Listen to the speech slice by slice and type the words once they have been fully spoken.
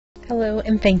Hello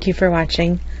and thank you for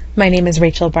watching. My name is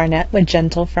Rachel Barnett with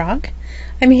Gentle Frog.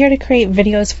 I'm here to create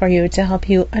videos for you to help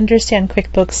you understand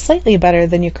QuickBooks slightly better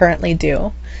than you currently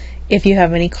do. If you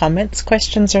have any comments,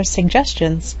 questions, or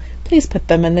suggestions, please put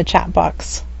them in the chat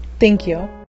box. Thank you.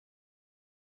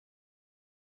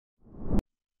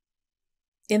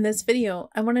 In this video,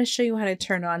 I want to show you how to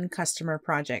turn on customer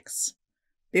projects.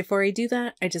 Before I do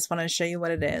that, I just want to show you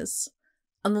what it is.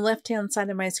 On the left-hand side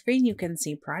of my screen, you can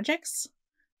see projects.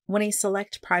 When I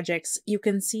select projects, you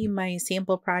can see my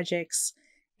sample projects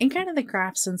and kind of the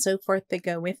graphs and so forth that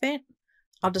go with it.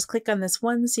 I'll just click on this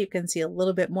one so you can see a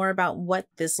little bit more about what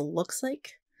this looks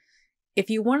like. If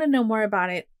you want to know more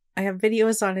about it, I have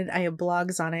videos on it, I have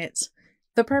blogs on it.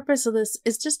 The purpose of this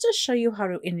is just to show you how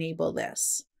to enable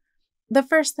this. The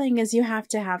first thing is you have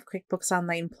to have QuickBooks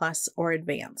Online Plus or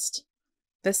Advanced.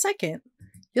 The second,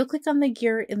 you'll click on the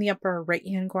gear in the upper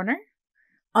right-hand corner.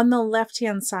 On the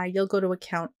left-hand side, you'll go to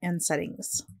Account and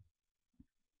Settings.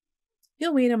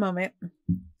 You'll wait a moment.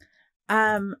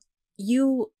 This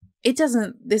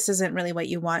isn't really what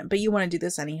you want, but you want to do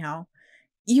this anyhow.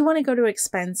 You want to go to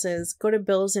Expenses, go to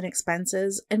Bills and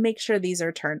Expenses, and make sure these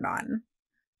are turned on.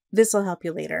 This will help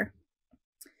you later.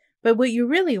 But what you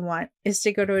really want is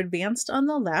to go to Advanced on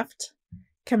the left,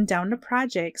 come down to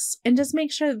Projects, and just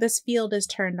make sure that this field is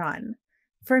turned on.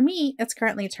 For me, it's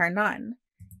currently turned on.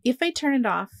 If I turn it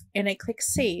off and I click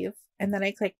Save and then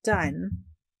I click Done,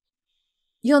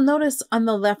 you'll notice on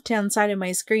the left-hand side of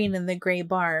my screen in the gray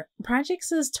bar,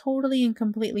 Projects is totally and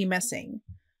completely missing.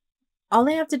 All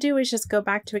I have to do is just go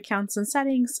back to Accounts and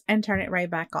Settings and turn it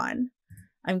right back on.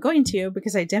 I'm going to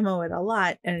because I demo it a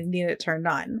lot and I need it turned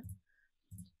on.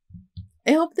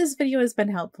 I hope this video has been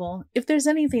helpful. If there's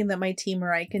anything that my team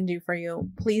or I can do for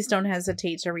you, please don't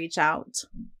hesitate to reach out.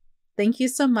 Thank you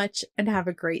so much and have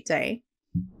a great day.